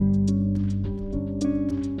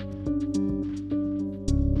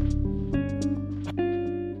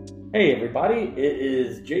Hey everybody, it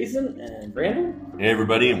is Jason and Brandon. Hey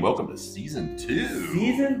everybody, and welcome to Season 2.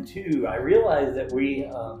 Season 2. I realized that we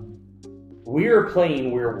are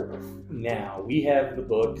playing Werewolf now. We have the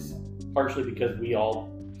books, partially because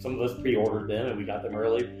some of us pre-ordered them and we got them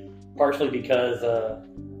early. Partially because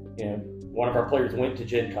one of our players went to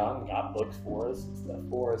Gen Con and got books for us and stuff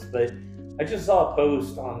for us. But I just saw a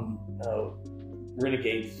post on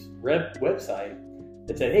Renegade's website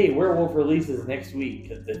that said, "Hey, Werewolf releases next week."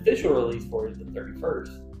 Because the official release for it is the 31st.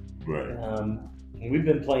 Right. And we've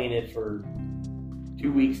been playing it for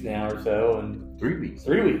 2 weeks now or so, and 3 weeks.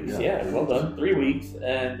 3 weeks, yeah, well done. 3 weeks,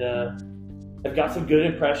 and I've got some good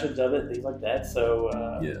impressions of it, things like that. So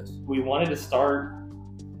yes, we wanted to start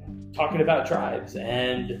talking about tribes,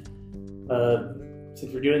 and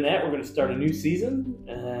since we're doing that, we're going to start a new season,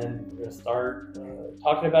 and we're going to start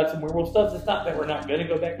talking about some werewolf stuff. It's not that we're not going to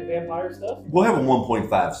go back to vampire stuff. We'll have a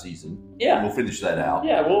 1.5 season. Yeah. We'll finish that out.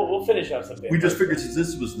 Yeah, we'll finish out some vampire We just figured stuff. since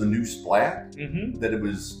this was the new Splat, that it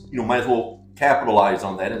was, might as well capitalize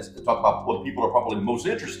on that and talk about what people are probably most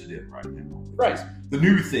interested in right now. Right. The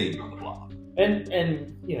new thing on the block.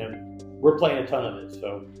 And we're playing a ton of it,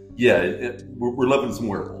 so. Yeah, we're loving some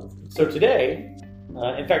werewolf. So today,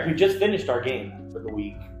 in fact, we just finished our game for the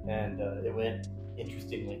week, and it went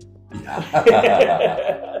interestingly.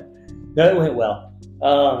 Yeah. No, it went well.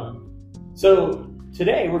 So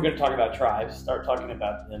today we're going to talk about tribes, start talking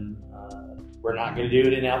about them. We're not going to do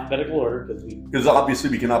it in alphabetical order because obviously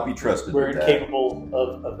we cannot be trusted. We're incapable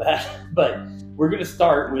of that. But we're going to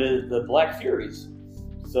start with the Black Furies.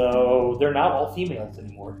 So they're not all females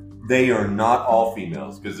anymore. They are not all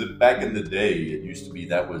females, because back in the day, it used to be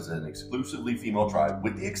that was an exclusively female tribe,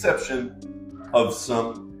 with the exception of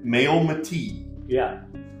some male Métis. Yeah.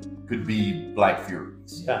 Could be Black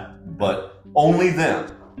Furies. Yeah. But only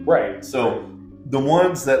them. Right. So the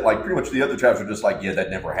ones that, pretty much the other tribes are just yeah, that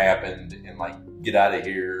never happened, and get out of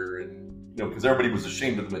here, and, because everybody was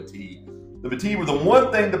ashamed of the Métis. The Métis were the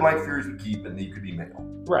one thing the Black Furies would keep, and they could be male.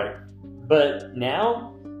 Right. But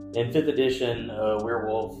now, in 5th edition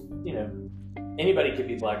Werewolf, anybody can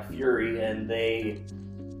be Black Fury, and their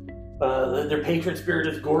patron spirit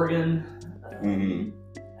is Gorgon, and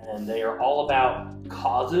they are all about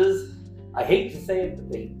causes. I hate to say it,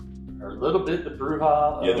 but they are a little bit the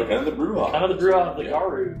Bruja. Yeah, they're kind of the Bruja. Kind of the Bruja of the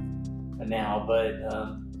Garu now, but...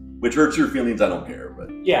 which hurts your feelings, I don't care, but...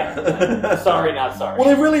 Yeah, sorry, not sorry. Well,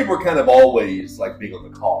 they really were kind of always, big on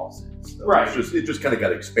the causes. So right. It just kind of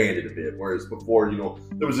got expanded a bit, whereas before,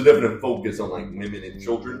 there was a definite focus on, women and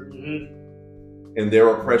children and their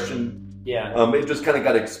oppression. Yeah. It just kind of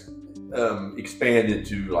got expanded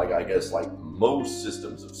to, I guess, most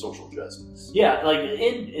systems of social justice. Yeah,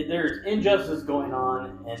 there's injustice going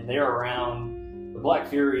on, and they're around. The Black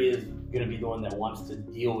Fury is going to be the one that wants to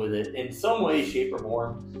deal with it in some way, shape, or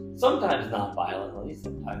form. Sometimes non-violently,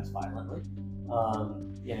 sometimes violently.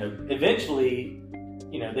 Eventually,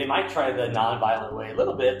 they might try the non-violent way a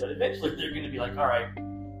little bit, but eventually they're going to be like, all right,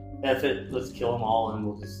 F it, let's kill them all, and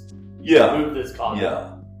we'll just move this cause.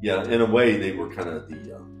 Yeah. In a way, they were kind of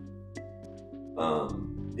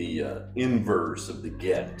the inverse of the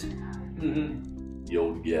Get. The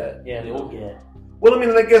old Get. Yeah, the old Get. Well,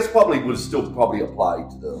 I guess probably would still apply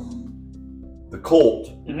to the cult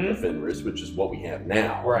of Fenris, which is what we have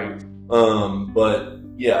now. Right. But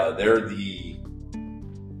yeah, they're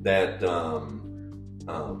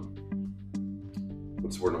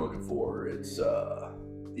what's the word I'm looking for? It's they're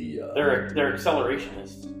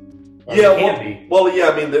accelerationists. Yeah, well,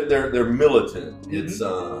 yeah. They're militant. It's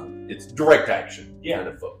direct action kind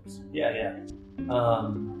of folks. Yeah.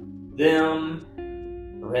 Them,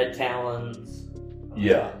 Red Talons.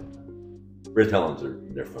 Yeah. Red Talons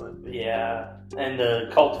they're fun. Yeah, and the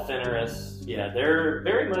Cult of Fenris. Yeah, they're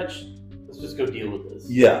very much. Let's just go deal with this.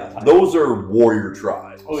 Yeah, those are warrior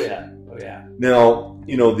tribes. Oh yeah. Now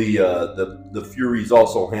the Furies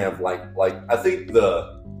also have I think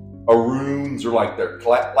the Aruns are their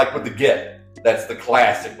with the Get. That's the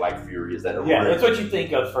classic Black Fury. Is that Arun? Yeah, that's what you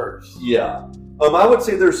think of first. Yeah. I would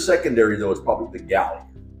say their secondary though is probably the Gallion.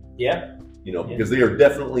 Yeah. Because they are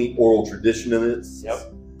definitely oral traditionists.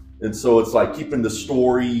 Yep. And so it's keeping the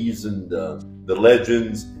stories and the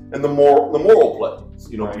legends and the moral plays,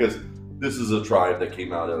 right. Because this is a tribe that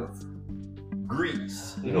came out of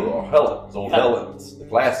Greece, or Hellenes, old Hellenes, the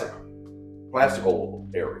classical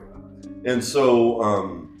area. And so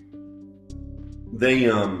they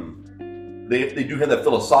do have that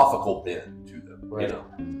philosophical bent to them, right.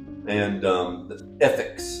 And the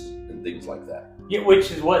ethics and things like that. Yeah,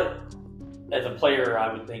 which is what, as a player,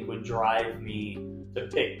 I would think would drive me to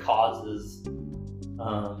pick causes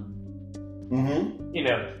Mm-hmm. You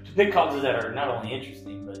know, to pick causes that are not only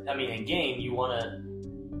interesting, but I mean, in game,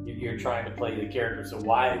 you're trying to play the character. So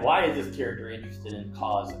why is this character interested in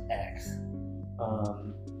cause X?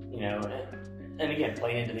 You know, and again,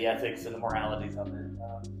 playing into the ethics and the moralities of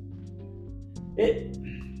it.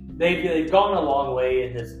 They've gone a long way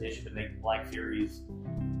in this edition to make Black Furies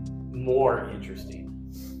more interesting.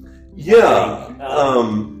 Yeah.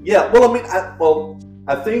 Yeah. Well, I mean,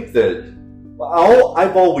 I think that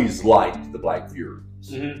I've always liked the Black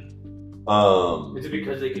Furies. Mm-hmm. Is it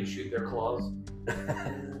because they can shoot their claws?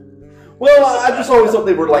 Well, I just always thought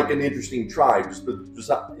they were like an interesting tribe, just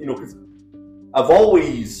you know, because I've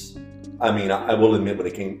always, I mean, I will admit when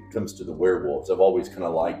it comes to the werewolves, I've always kind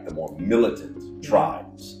of liked the more militant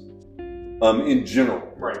tribes, in general.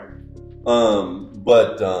 Right.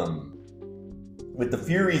 But with the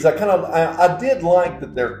Furies, I did like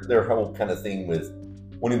that their whole kind of thing with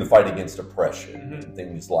wanting to fight against oppression and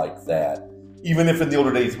things like that. Even if in the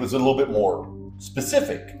older days it was a little bit more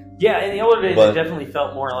specific. Yeah, in the older days it definitely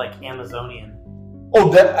felt more like Amazonian.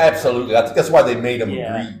 Oh, absolutely. I think that's why they made them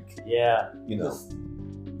Greek. Yeah. You know.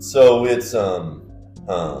 So it's so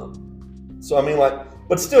I mean, like,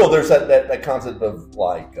 but still there's that concept of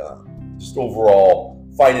like just overall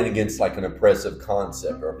fighting against like an oppressive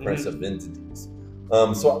concept or oppressive entities.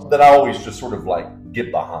 So that I always just sort of like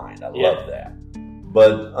get behind. I love that.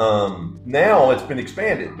 But now it's been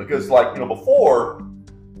expanded because, like, you know, before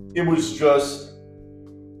it was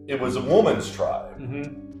a woman's tribe,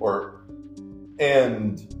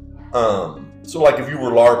 so like if you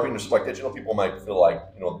were LARPing or stuff like that, you know, people might feel like,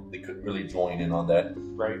 you know, they couldn't really join in on that.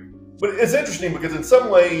 Right. But it's interesting because in some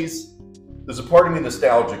ways, there's a part of me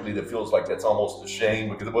nostalgically that feels like that's almost a shame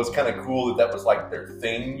because it was kind of cool that was like their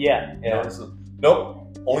thing. Yeah. You know, so, nope.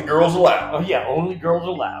 Only girls allowed. Oh yeah, only girls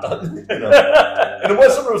allowed. You know? And it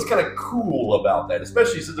was something that was kind of cool about that,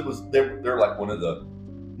 especially since they're like one of the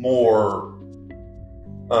more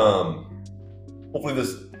hopefully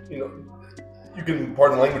this, you know, you can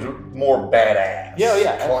pardon the language, more badass. Yeah,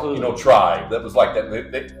 absolutely. You know, tribe that was like that.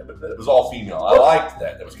 It was all female. I liked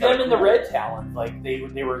that. That was kind of cool. And the Red Talons, like they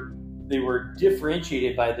were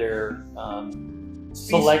differentiated by their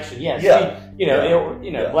selection. Yeah. You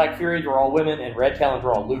know, Black Furies were all women and Red Talons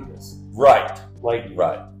were all lupus. Right.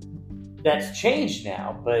 Right. That's changed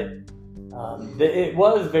now, but it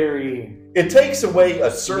was very. It takes away a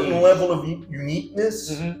certain level of uniqueness,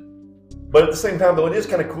 but at the same time, though, it is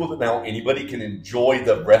kind of cool that now anybody can enjoy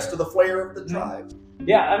the rest of the flair of the tribe.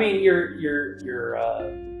 Yeah, I mean, your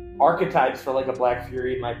archetypes for like a Black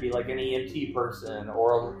Fury might be like an EMT person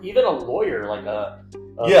or even a lawyer, like a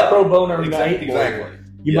pro bono night lawyer.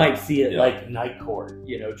 You might see it like Night Court,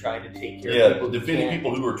 you know, trying to take care of people. Defending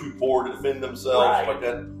people who are too poor to defend themselves, like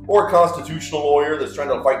that. Or a constitutional lawyer that's trying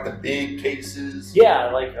to fight the big cases.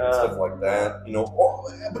 Yeah, like stuff like that, you know.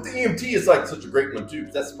 But the EMT is like such a great one too,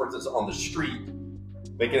 because that's the person that's on the street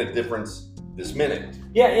making a difference this minute.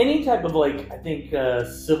 Yeah, any type of like, I think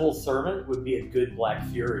civil servant would be a good Black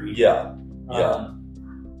Fury. Yeah.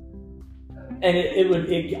 And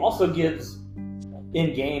it also gives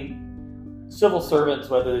in game civil servants,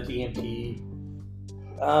 whether it's EMT,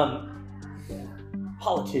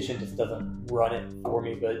 politician just doesn't run it for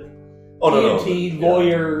me, but EMT,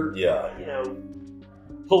 lawyer, you know,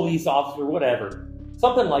 police officer, whatever,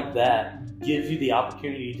 something like that gives you the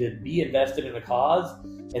opportunity to be invested in a cause,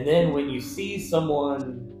 and then when you see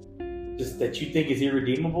someone just that you think is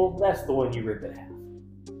irredeemable, that's the one you rip in half.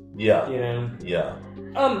 Yeah. You know. Yeah.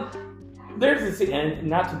 There's this, and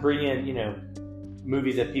not to bring in, you know,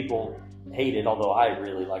 movies that people hated, although I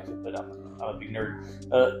really liked it, but I'm a big nerd.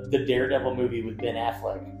 The Daredevil movie with Ben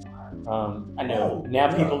Affleck. I know now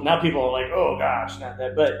people are like, oh gosh, not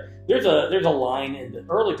that. But there's a line in the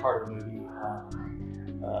early part of the movie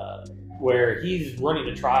where he's running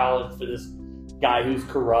a trial for this guy who's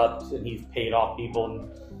corrupt and he's paid off people.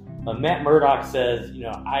 And Matt Murdock says, you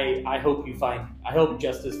know, I hope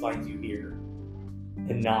justice finds you here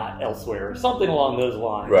and not elsewhere, or something along those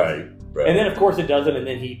lines. Right. And then of course it doesn't, and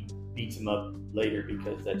then he beats him up later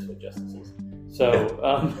because that's what justice is. So,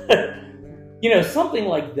 you know, something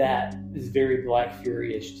like that is very Black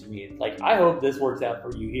Fury-ish to me. It's like, I hope this works out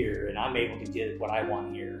for you here, and I'm able to get what I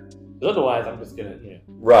want here. Because otherwise, I'm just gonna, you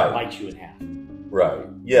know, bite you in half. Right.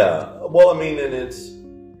 Yeah. Well, I mean, and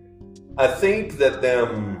I think that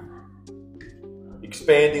them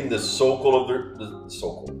expanding the circle of the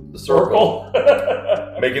circle.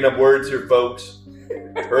 Making up words here, folks.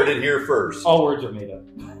 Heard it here first. All words are made up.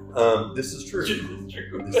 This is true.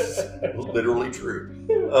 This is literally true.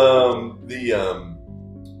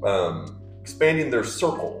 Expanding their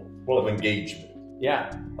circle of engagement.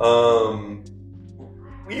 Yeah.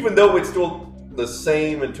 even though it's still the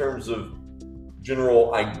same in terms of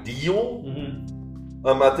general ideal,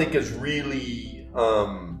 I think it's really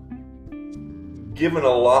given a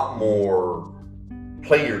lot more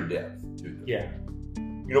player depth to them. Yeah.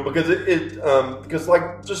 You know, because because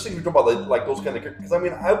like just thinking about like those kind of characters. Because I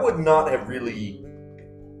mean, I would not have really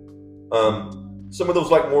some of those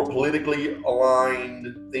like more politically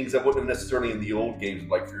aligned things I wouldn't have necessarily in the old games,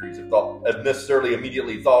 Black Furies, have necessarily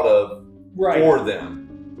immediately thought of for them.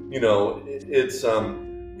 You know,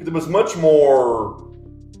 it was much more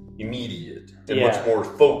immediate and much more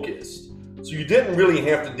focused. So you didn't really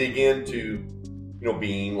have to dig into, you know,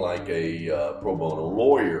 being like a pro bono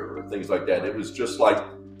lawyer or things like that. It was just like,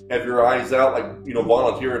 have your eyes out, like, you know,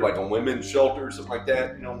 volunteer at like a women's shelter or something like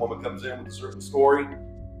that. You know, a woman comes in with a certain story,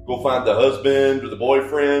 go find the husband or the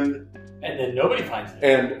boyfriend. And then nobody finds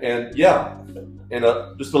him. And yeah. And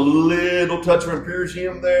just a little touch of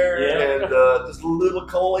Imperium there, and just a little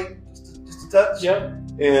culling, just a touch. Yep.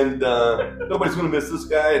 And nobody's going to miss this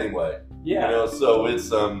guy anyway. Yeah. You know, so it's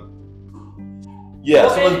so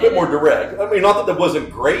it's a bit more direct. I mean, not that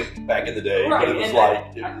wasn't great back in the day, but it was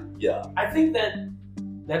I think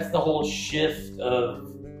that's the whole shift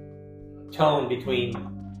of tone between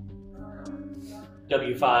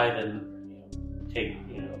W5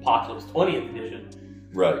 and Apocalypse 20th edition.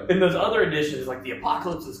 Right. In those other editions, like the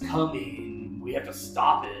apocalypse is coming, we have to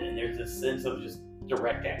stop it, and there's this sense of just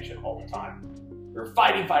direct action all the time. We're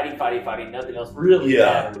fighting, nothing else really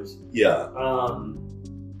matters. Yeah.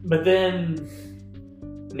 But then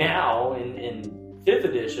now in 5th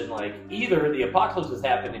edition, like either the apocalypse has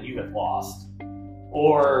happened and you have lost,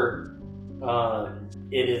 or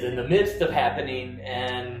it is in the midst of happening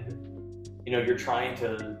and you're trying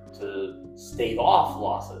to stave off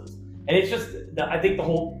losses. And it's just, I think the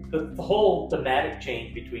whole thematic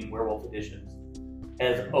change between werewolf editions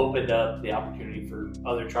has opened up the opportunity for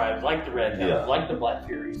other tribes like the Red Helms, like the Black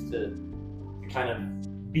Furies, to kind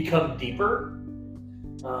of become deeper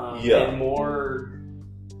and more,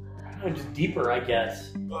 I don't know, just deeper, I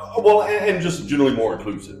guess. Well, and just generally more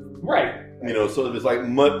inclusive. Right. So there's like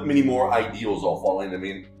many more ideals all falling. I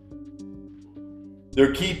mean,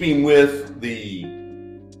 they're keeping with the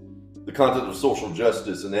concept of social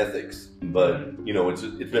justice and ethics, but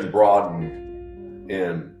it's been broadened,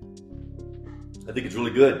 and I think it's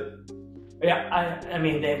really good. Yeah, I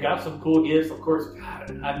mean they've got some cool gifts. Of course,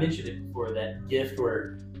 God, I mentioned it before, that gift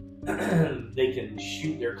where they can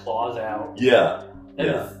shoot their claws out. Yeah,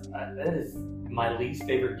 that is my least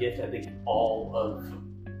favorite gift, I think, in all of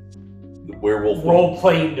the werewolf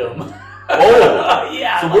role-playingdom. Oh,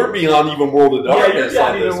 yeah. So we're beyond even World of Darkness. Yeah, you're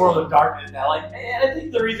beyond even World of Darkness now. Like, and I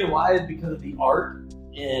think the reason why is because of the art.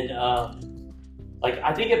 And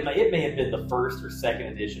I think it may have been the first or second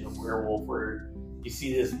edition of Werewolf where you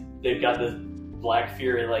see this. They've got this Black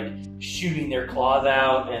Fury like shooting their claws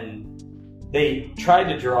out, and they tried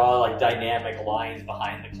to draw like dynamic lines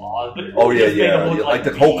behind the claws, but it really made them look like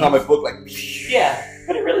the whole comic book, like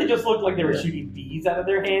but it really just looked like they were shooting bees out of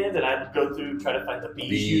their hands, and I'd go through try to find the bee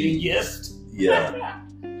shooting gift. Yeah.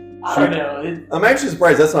 I don't know. I'm actually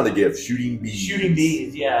surprised that's not a gift. Shooting bees. Shooting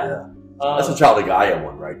bees, yeah. That's a Child of Gaia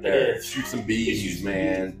one right there. It is. Shoot some bees,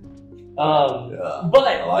 man. But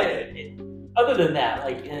I like it. Other than that,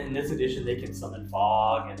 like in this edition, they can summon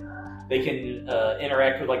fog, and they can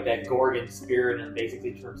interact with like that Gorgon spirit and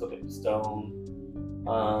basically turn something into stone.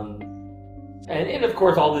 And of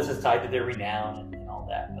course, all this is tied to their renown and all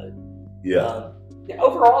that. But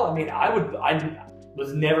overall, I mean, I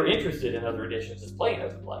was never interested in other editions as playing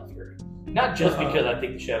as a Black Fury. Not just because I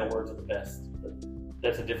think the Shadow Lords are the best, but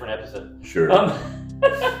that's a different episode. Sure.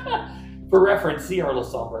 For reference, see our La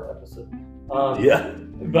Sombra episode.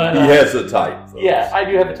 But he has a type. Folks. Yeah, I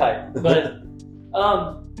do have a type. But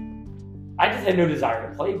I just had no desire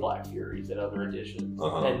to play Black Furies at other editions.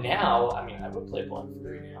 And now, I mean, I would play Black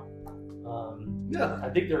Fury now. I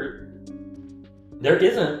think there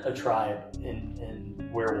isn't a tribe in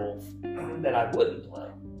Werewolf that I wouldn't play.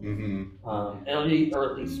 Or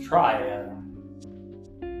at least try.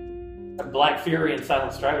 Black Fury and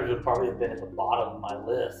Silent Striders would probably have been at the bottom of my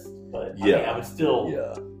list, but I mean, I would still.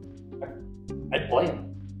 I'd play them.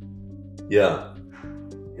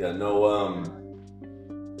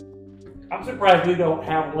 I'm surprised we don't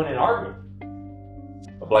have one in our group.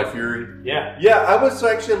 A Black Fury? Yeah. Yeah, I was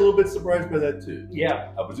actually a little bit surprised by that too.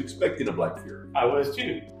 Yeah. I was expecting a Black Fury. I was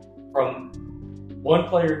too. From one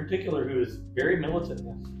player in particular who is very militant.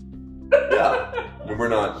 Yeah. And we're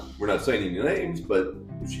not saying any names, but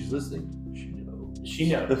if she's listening, she knows.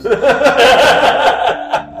 She knows.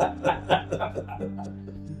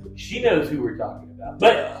 She knows who we're talking about.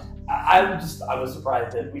 But I was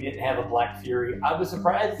surprised that we didn't have a Black Fury. I was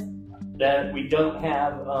surprised that we don't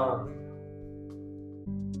have a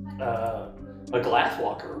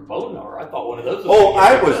Glasswalker or Bonar. I thought one of those.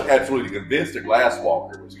 I was absolutely convinced a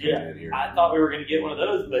Glasswalker was coming in here. I thought we were going to get one of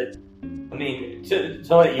those, but I mean, to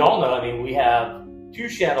let y'all know, I mean, we have 2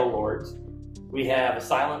 Shadow Lords, we have a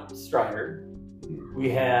Silent Strider, we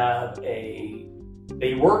have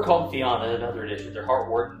they were called Fianna in other editions. They're Heart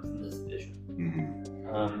Wardens in this edition.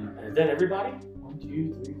 And is that everybody? 1,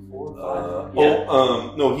 2, 3, 4,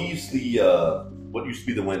 5. No, he's the what used to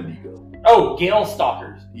be the Wendigo. Oh, Gale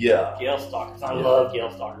Stalkers. Yeah, Gale Stalkers. I love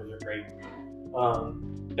Gale Stalkers. They're great.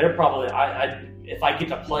 They're probably if I get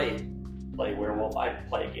to play werewolf, I'd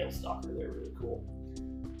play a Gale Stalker. They're really cool.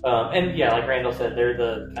 And yeah, like Randall said, they're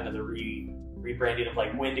the kind of the rebranding of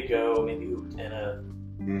like Wendigo, maybe Uktena,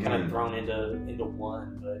 kind of thrown into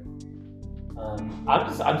one. But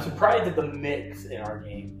I'm surprised at the mix in our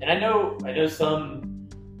game. And I know some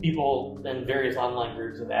people in various online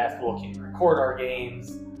groups have asked, well, can you record our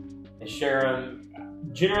games and share them?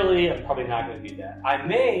 Generally, I'm probably not going to do that. I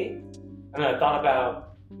thought about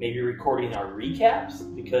maybe recording our recaps,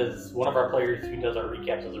 because one of our players who does our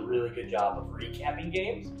recaps does a really good job of recapping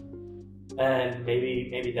games, and maybe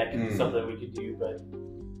that could be something we could do. But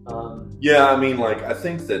yeah, I mean, like, I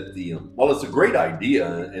think that while it's a great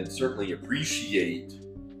idea and certainly appreciate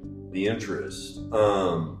the interest,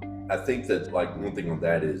 I think that, like, one thing on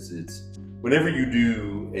that is it's whenever you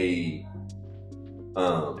do a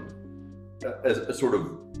sort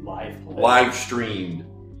of live streamed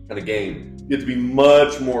kind of game, you have to be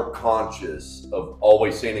much more conscious of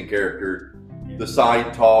always staying in character, the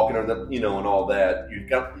side talk, and and all that.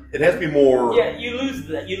 It has to be more. Yeah, you lose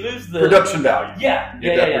the production value. Yeah,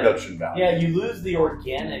 production value. Yeah, you lose the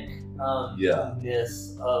organic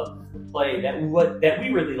ness of the play that we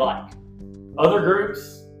really like. Other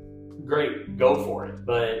groups, great, go for it.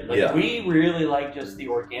 But we really like just the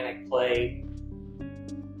organic play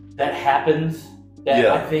that happens.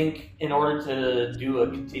 I think in order to do a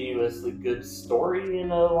continuously good story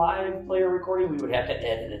in a live player recording, we would have to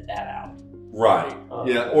edit that out. Right.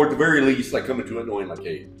 Or at the very least, like, coming to it knowing, like,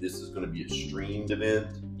 hey, this is going to be a streamed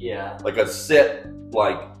event. Yeah. Like a set,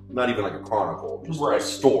 like, not even like a chronicle, just a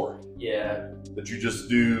story. Yeah. That you just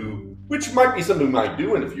do, which might be something we might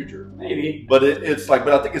do in the future. Maybe. But it's like,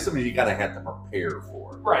 but I think it's something you kind of have to prepare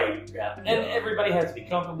for. Right. Yeah. And everybody has to be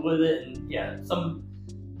comfortable with it. And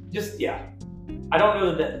I don't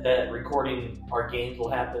know that recording our games will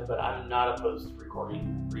happen, but I'm not opposed to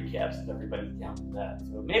recording recaps if everybody's down for that.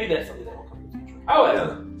 So maybe that's something that will come in the future.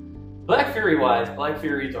 However, Black Fury wise, Black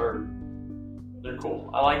Furies they're cool.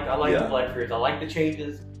 I like the Black Furies. I like the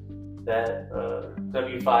changes that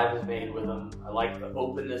W5 has made with them. I like the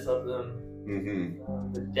openness of them,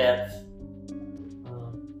 the depth.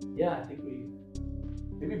 I think we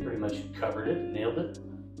pretty much covered it and nailed it.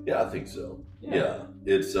 Yeah, I think so. Yeah.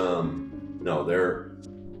 It's so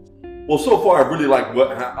far I really like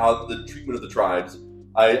how the treatment of the tribes.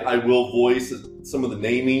 I will voice some of the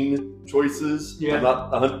naming choices. I'm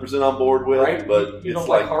not 100% on board with, right? But you it's don't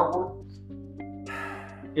like Heartworm?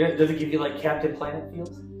 Yeah, does it give you like Captain Planet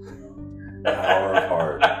feels? Power of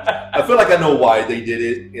Heart. I feel like I know why they did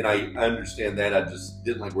it, and I understand that. I just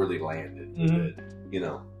didn't like where they landed with it.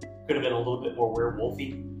 Could have been a little bit more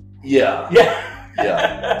werewolfy. Yeah.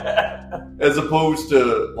 As opposed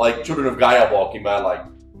to like Children of Gaia walking by like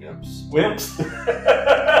wimps.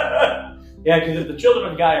 Yeah, because if the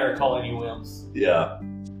Children of Gaia are calling you wimps.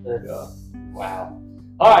 Wow.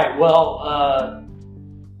 All right. Well,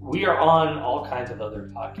 we are on all kinds of other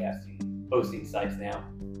podcasting hosting sites now.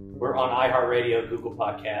 We're on iHeartRadio, Google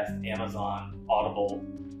Podcast, Amazon, Audible,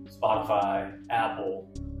 Spotify, Apple,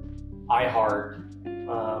 iHeart.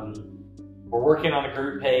 We're working on a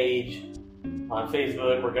group page on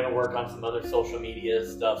Facebook. We're going to work on some other social media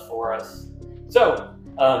stuff for us. So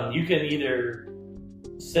you can either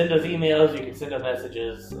send us emails, you can send us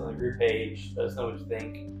messages on the group page. Let us know what you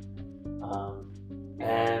think.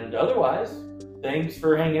 And otherwise, thanks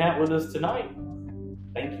for hanging out with us tonight.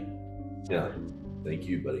 Thank you. Yeah. Thank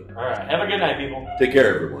you, buddy. All right. Have a good night, people. Take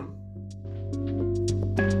care, everyone.